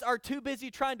of us are too busy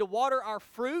trying to water our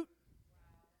fruit.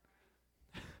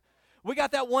 We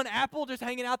got that one apple just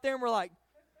hanging out there and we're like,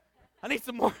 I need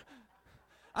some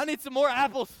more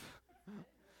apples.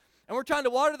 And we're trying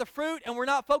to water the fruit and we're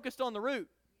not focused on the root.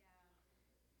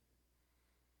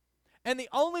 And the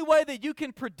only way that you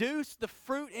can produce the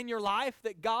fruit in your life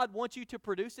that God wants you to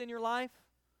produce in your life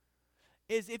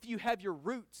is if you have your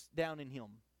roots down in Him.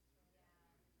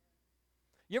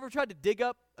 You ever tried to dig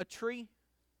up a tree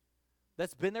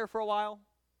that's been there for a while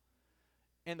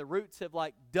and the roots have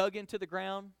like dug into the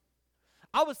ground?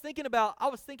 I was thinking about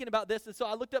this, and so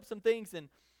I looked up some things, and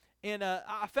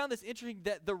I found this interesting,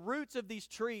 that the roots of these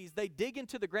trees, they dig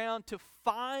into the ground to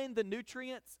find the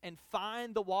nutrients and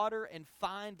find the water and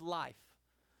find life.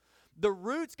 The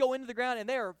roots go into the ground and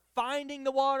they are finding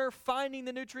the water, finding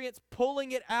the nutrients,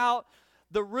 pulling it out.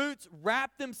 The roots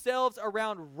wrap themselves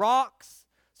around rocks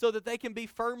so that they can be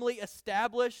firmly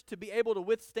established to be able to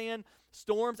withstand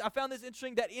storms. I found this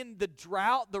interesting, that in the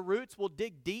drought, the roots will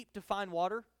dig deep to find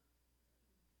water.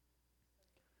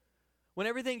 When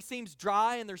everything seems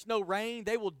dry and there's no rain,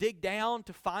 they will dig down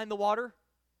to find the water,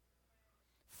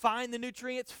 find the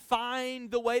nutrients,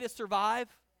 find the way to survive.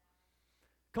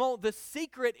 Come on, the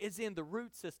secret is in the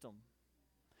root system.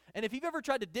 And if you've ever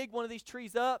tried to dig one of these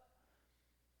trees up,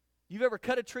 you've ever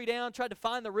cut a tree down, tried to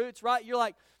find the roots, right? You're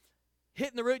like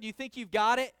hitting the root and you think you've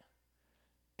got it.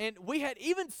 And we had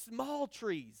even small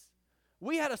trees.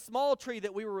 We had a small tree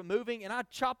that we were removing, and I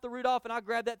chopped the root off and I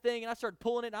grabbed that thing and I started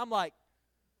pulling it, and I'm like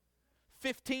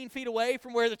 15 feet away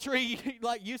from where the tree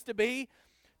like used to be,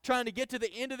 trying to get to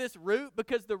the end of this root,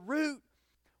 because the root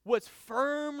was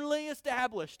firmly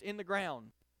established in the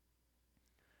ground.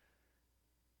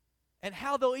 And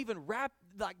how they'll even wrap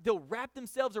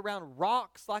themselves around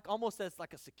rocks, like almost as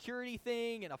like a security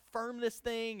thing and a firmness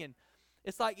thing. And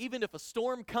it's like, even if a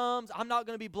storm comes, I'm not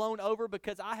going to be blown over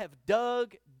because I have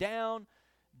dug down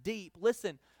deep.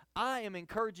 Listen, I am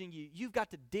encouraging you. You've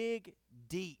got to dig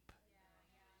deep.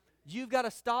 You've got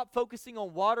to stop focusing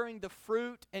on watering the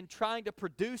fruit and trying to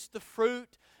produce the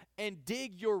fruit, and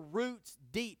dig your roots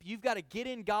deep. You've got to get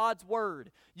in God's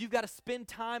Word. You've got to spend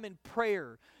time in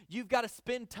prayer. You've got to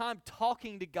spend time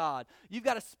talking to God. You've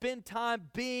got to spend time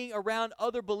being around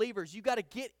other believers. You've got to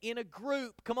get in a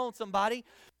group. Come on, somebody.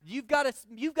 You've got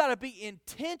to be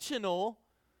intentional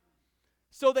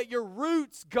so that your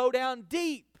roots go down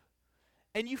deep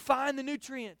and you find the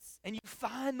nutrients and you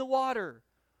find the water.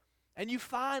 And you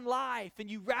find life, and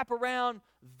you wrap around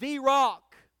the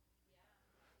rock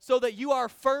so that you are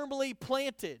firmly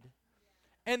planted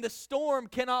and the storm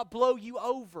cannot blow you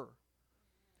over.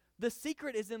 The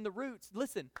secret is in the roots.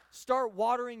 Listen, start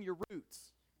watering your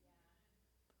roots.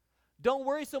 Don't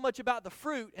worry so much about the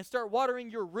fruit, and start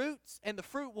watering your roots, and the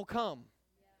fruit will come.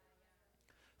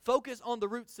 Focus on the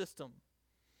root system.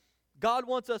 God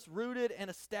wants us rooted and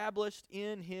established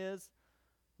in His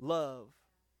love.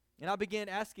 And I began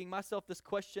asking myself this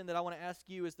question that I want to ask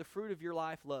you: is the fruit of your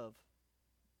life love?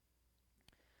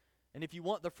 And if you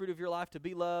want the fruit of your life to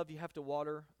be love, you have to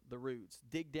water the roots.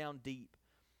 Dig down deep.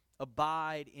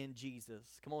 Abide in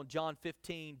Jesus. Come on, John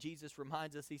 15, Jesus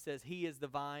reminds us, he says, he is the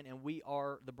vine and we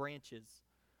are the branches.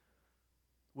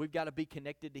 We've got to be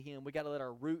connected to him. We've got to let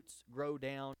our roots grow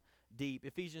down deep.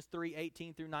 Ephesians 3,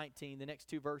 18 through 19, the next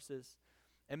two verses.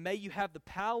 And may you have the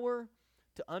power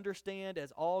to understand,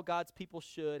 as all God's people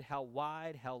should, how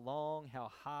wide, how long, how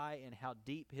high, and how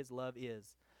deep his love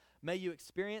is. May you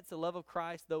experience the love of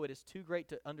Christ, though it is too great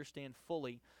to understand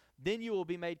fully. Then you will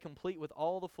be made complete with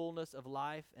all the fullness of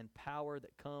life and power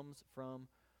that comes from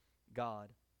God.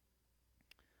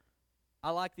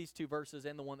 I like these two verses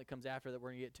and the one that comes after that we're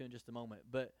going to get to in just a moment.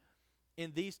 But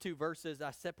in these two verses,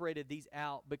 I separated these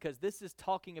out because this is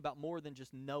talking about more than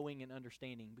just knowing and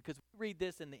understanding. Because we read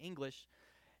this in the English,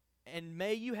 and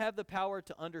may you have the power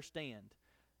to understand.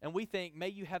 And we think, may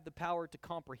you have the power to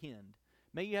comprehend.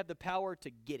 May you have the power to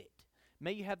get it.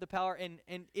 May you have the power. And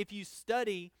if you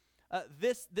study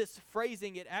this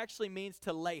phrasing, it actually means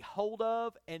to lay hold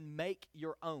of and make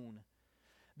your own.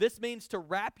 This means to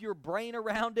wrap your brain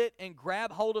around it and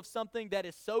grab hold of something that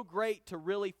is so great to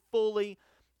really fully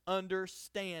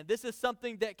understand. This is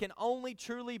something that can only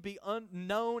truly be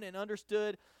known and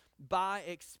understood by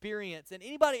experience. And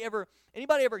anybody ever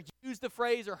used the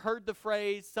phrase or heard the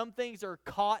phrase, some things are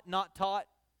caught, not taught?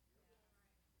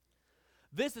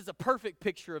 This is a perfect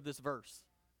picture of this verse.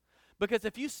 Because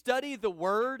if you study the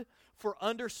word for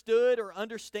understood or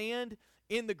understand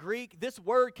in the Greek, this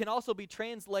word can also be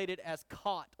translated as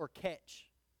caught or catch.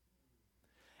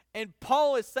 And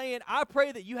Paul is saying, I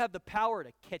pray that you have the power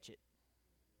to catch it.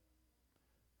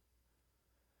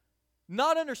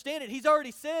 Not understand it. He's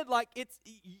already said, like,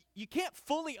 you can't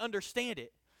fully understand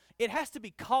it. It has to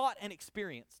be caught and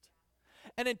experienced.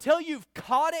 And until you've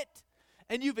caught it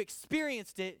and you've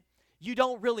experienced it, you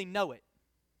don't really know it.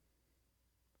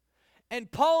 And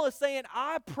Paul is saying,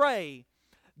 I pray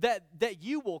that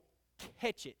you will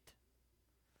catch it.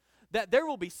 That there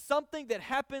will be something that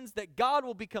happens, that God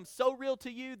will become so real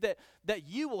to you, that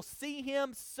you will see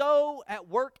him so at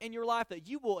work in your life, that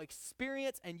you will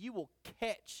experience and you will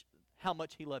catch how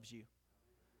much he loves you.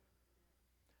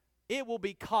 It will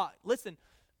be caught. Listen,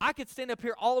 I could stand up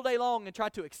here all day long and try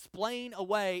to explain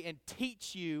away and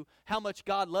teach you how much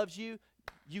God loves you.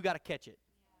 You got to catch it.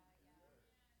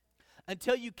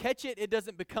 Until you catch it, it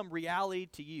doesn't become reality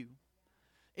to you.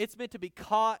 It's meant to be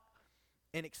caught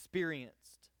and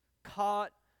experienced.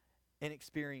 Caught and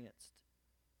experienced.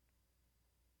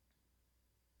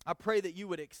 I pray that you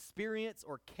would experience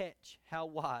or catch how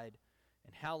wide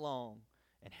and how long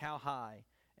and how high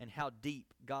and how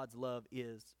deep God's love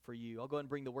is for you. I'll go ahead and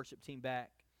bring the worship team back.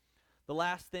 The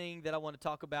last thing that I want to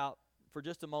talk about for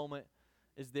just a moment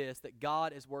is this, that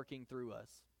God is working through us.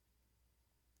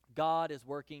 God is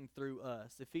working through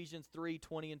us. Ephesians 3,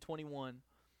 20 and 21.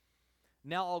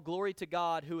 Now all glory to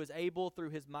God, who is able through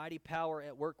his mighty power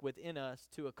at work within us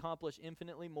to accomplish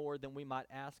infinitely more than we might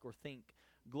ask or think.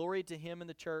 Glory to him in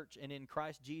the church and in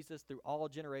Christ Jesus through all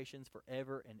generations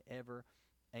forever and ever.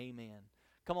 Amen.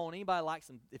 Come on, anybody like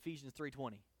some Ephesians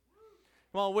 3:20?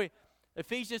 Come on,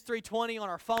 Ephesians 3:20 on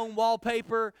our phone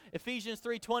wallpaper, Ephesians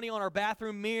 3:20 on our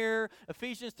bathroom mirror,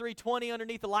 Ephesians 3:20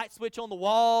 underneath the light switch on the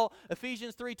wall,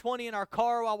 Ephesians 3:20 in our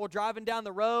car while we're driving down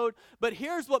the road. But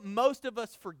here's what most of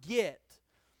us forget.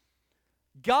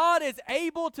 God is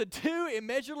able to do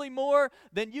immeasurably more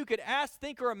than you could ask,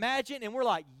 think, or imagine, and we're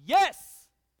like, yes,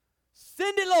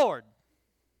 send it, Lord.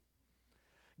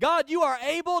 God, you are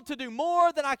able to do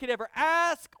more than I could ever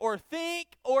ask or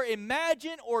think or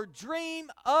imagine or dream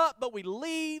up, but we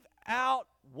leave out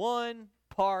one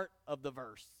part of the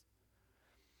verse.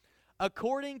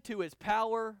 According to his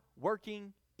power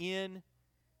working in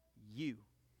you.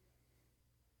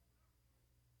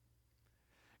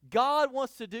 God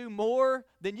wants to do more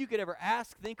than you could ever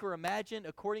ask, think, or imagine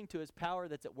according to his power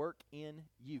that's at work in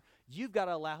you. You've got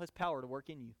to allow his power to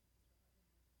work in you.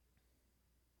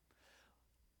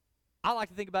 I like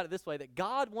to think about it this way, that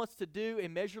God wants to do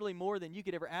immeasurably more than you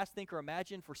could ever ask, think, or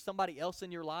imagine for somebody else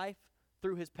in your life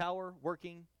through his power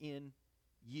working in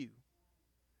you.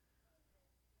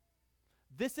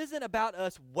 This isn't about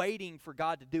us waiting for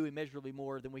God to do immeasurably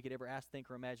more than we could ever ask, think,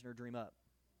 or imagine, or dream up.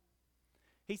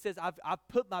 He says, I've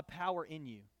put my power in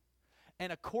you.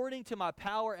 And according to my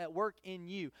power at work in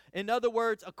you. In other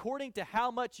words, according to how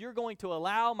much you're going to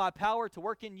allow my power to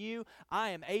work in you,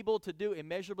 I am able to do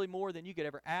immeasurably more than you could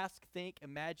ever ask, think,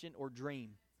 imagine, or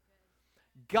dream.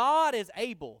 God is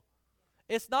able.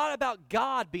 It's not about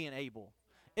God being able.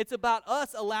 It's about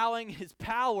us allowing his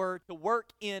power to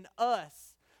work in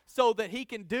us so that he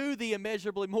can do the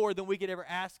immeasurably more than we could ever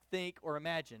ask, think, or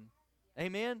imagine.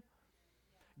 Amen?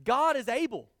 God is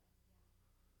able.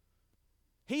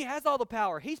 He has all the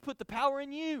power. He's put the power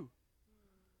in you.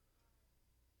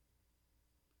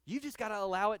 You just got to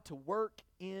allow it to work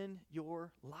in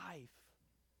your life.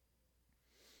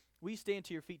 Will you stand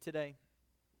to your feet today?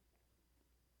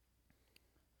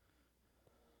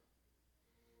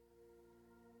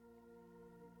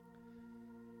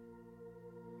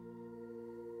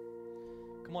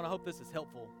 Come on, I hope this is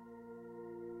helpful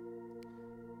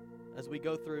as we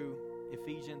go through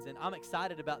Ephesians. And I'm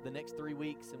excited about the next 3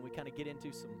 weeks, and we kind of get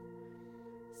into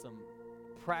some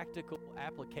practical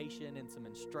application and some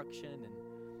instruction.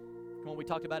 And come on, we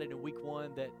talked about it in week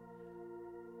 1 that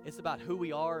it's about who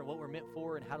we are and what we're meant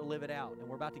for and how to live it out. And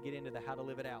we're about to get into the how to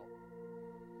live it out.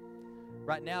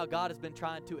 Right now, God has been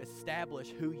trying to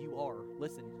establish who you are.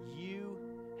 Listen, you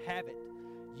have it.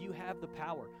 You have the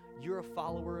power. You're a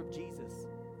follower of Jesus.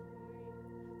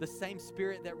 The same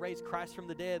Spirit that raised Christ from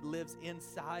the dead lives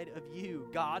inside of you.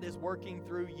 God is working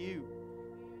through you.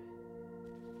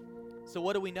 So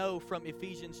what do we know from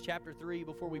Ephesians chapter 3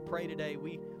 before we pray today?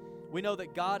 We know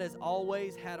that God has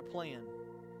always had a plan,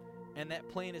 and that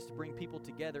plan is to bring people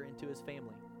together into His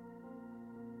family.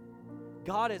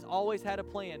 God has always had a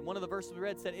plan. One of the verses we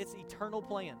read said it's eternal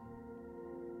plan.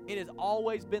 It has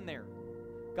always been there.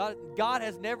 God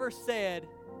has never said,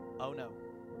 oh no.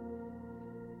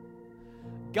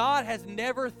 God has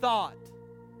never thought,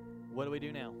 what do we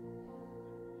do now?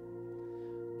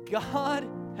 God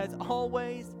has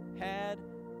always had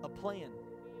a plan.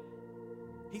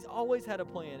 He's always had a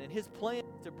plan, and His plan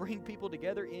is to bring people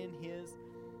together in His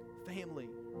family.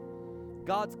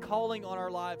 God's calling on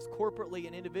our lives corporately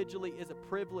and individually is a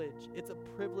privilege. It's a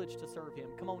privilege to serve Him.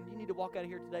 Come on, you need to walk out of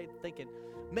here today thinking,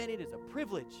 man, it is a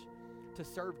privilege to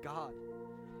serve God.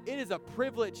 It is a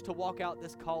privilege to walk out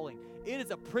this calling. It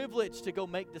is a privilege to go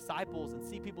make disciples and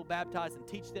see people baptized and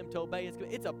teach them to obey.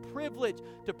 It's a privilege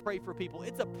to pray for people.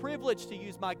 It's a privilege to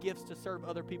use my gifts to serve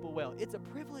other people well. It's a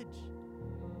privilege.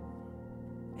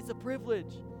 It's a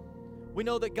privilege. We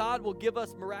know that God will give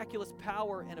us miraculous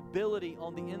power and ability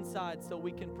on the inside so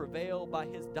we can prevail by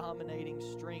His dominating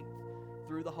strength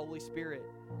through the Holy Spirit.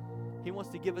 He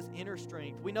wants to give us inner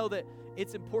strength. We know that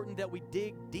it's important that we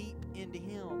dig deep into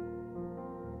Him,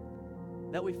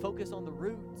 that we focus on the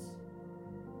roots,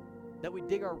 that we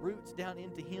dig our roots down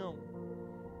into Him.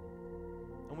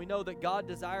 And we know that God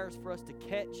desires for us to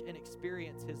catch and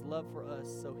experience His love for us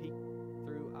so He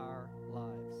through our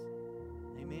lives.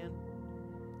 Amen.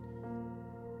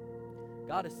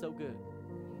 God is so good,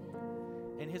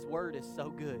 and His Word is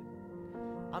so good.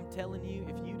 I'm telling you,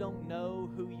 if you don't know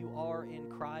who you are in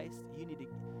Christ, you need to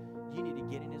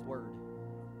get in His Word,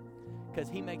 because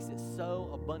He makes it so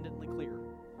abundantly clear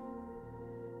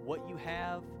what you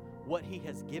have, what He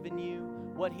has given you,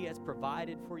 what He has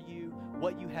provided for you,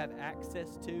 what you have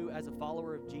access to as a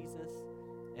follower of Jesus,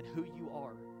 and who you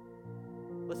are.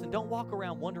 Listen, don't walk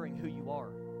around wondering who you are.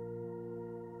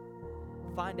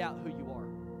 Find out who you are.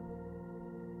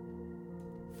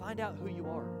 Find out who you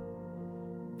are.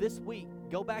 This week,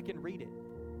 go back and read it.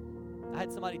 I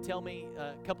had somebody tell me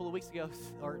a couple of weeks ago,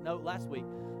 or no, last week,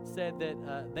 said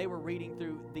that they were reading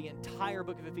through the entire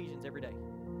book of Ephesians every day.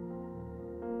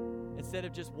 Instead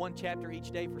of just one chapter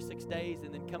each day for 6 days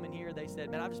and then coming here, they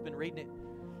said, man, I've just been reading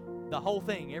it, the whole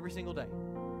thing, every single day.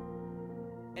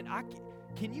 And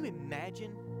can you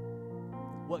imagine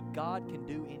what God can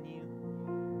do in you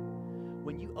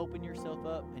when you open yourself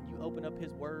up and you open up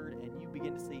His Word and you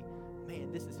begin to see,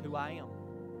 man, this is who I am.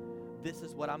 This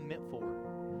is what I'm meant for.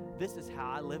 This is how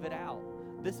I live it out.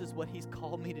 This is what He's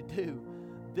called me to do.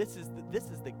 This is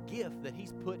the gift that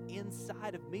He's put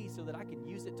inside of me so that I can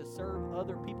use it to serve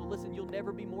other people. Listen, you'll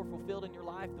never be more fulfilled in your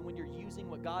life than when you're using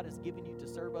what God has given you to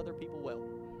serve other people well.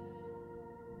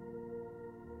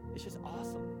 It's just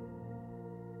awesome.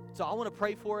 So I want to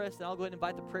pray for us, and I'll go ahead and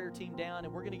invite the prayer team down,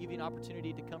 and we're going to give you an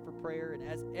opportunity to come for prayer.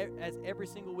 And as every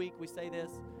single week we say this,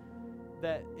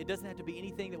 that it doesn't have to be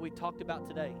anything that we talked about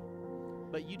today,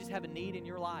 but you just have a need in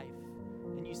your life,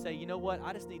 and you say, you know what,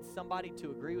 I just need somebody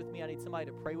to agree with me. I need somebody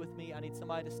to pray with me. I need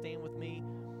somebody to stand with me.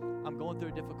 I'm going through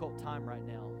a difficult time right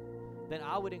now. Then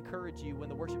I would encourage you, when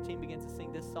the worship team begins to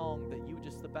sing this song, that you would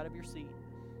just slip out of your seat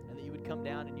and that you would come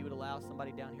down and you would allow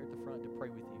somebody down here at the front to pray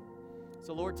with you.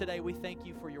 So Lord, today we thank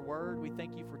You for Your Word. We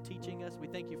thank You for teaching us. We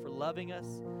thank You for loving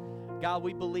us. God,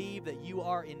 we believe that You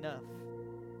are enough.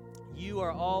 You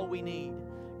are all we need.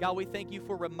 God, we thank You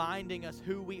for reminding us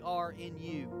who we are in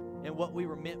You and what we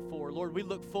were meant for. Lord, we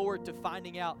look forward to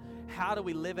finding out, how do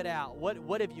we live it out?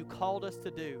 What have You called us to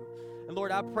do? And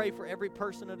Lord, I pray for every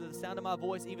person under the sound of my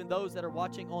voice, even those that are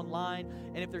watching online.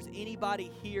 And if there's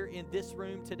anybody here in this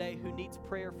room today who needs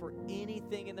prayer for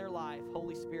anything in their life,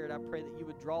 Holy Spirit, I pray that You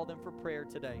would draw them for prayer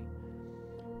today.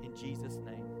 In Jesus'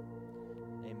 name.